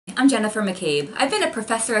I'm Jennifer McCabe. I've been a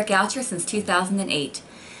professor at Goucher since 2008.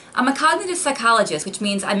 I'm a cognitive psychologist, which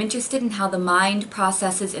means I'm interested in how the mind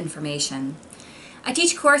processes information. I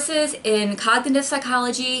teach courses in cognitive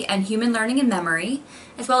psychology and human learning and memory,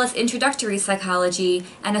 as well as introductory psychology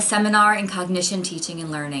and a seminar in cognition teaching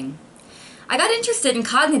and learning. I got interested in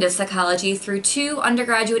cognitive psychology through 2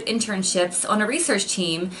 undergraduate internships on a research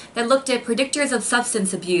team that looked at predictors of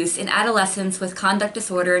substance abuse in adolescents with conduct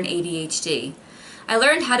disorder and ADHD. I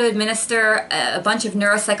learned how to administer a bunch of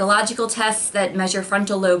neuropsychological tests that measure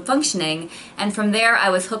frontal lobe functioning, and from there I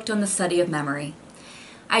was hooked on the study of memory.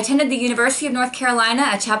 I attended the University of North Carolina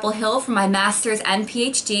at Chapel Hill for my master's and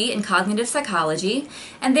PhD in cognitive psychology,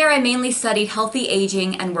 and there I mainly studied healthy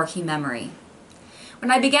aging and working memory.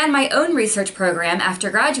 When I began my own research program after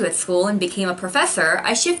graduate school and became a professor,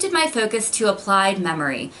 I shifted my focus to applied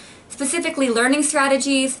memory, specifically learning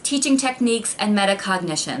strategies, teaching techniques, and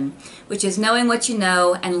metacognition, which is knowing what you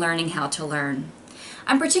know and learning how to learn.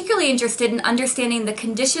 I'm particularly interested in understanding the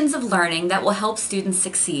conditions of learning that will help students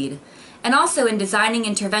succeed, and also in designing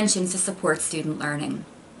interventions to support student learning.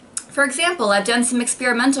 For example, I've done some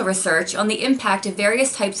experimental research on the impact of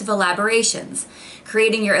various types of elaborations,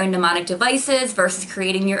 creating your own mnemonic devices versus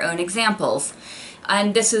creating your own examples.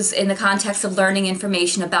 And this is in the context of learning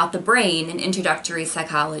information about the brain in introductory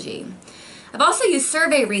psychology. I've also used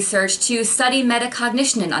survey research to study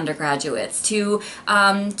metacognition in undergraduates, to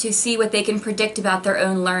see what they can predict about their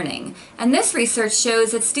own learning. And this research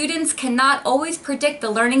shows that students cannot always predict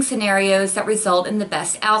the learning scenarios that result in the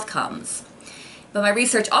best outcomes. But my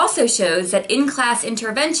research also shows that in-class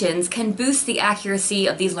interventions can boost the accuracy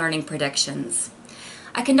of these learning predictions.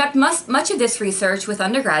 I conduct much of this research with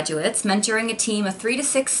undergraduates, mentoring a team of 3 to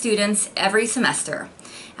 6 students every semester.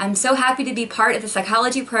 I'm so happy to be part of the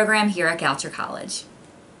psychology program here at Goucher College.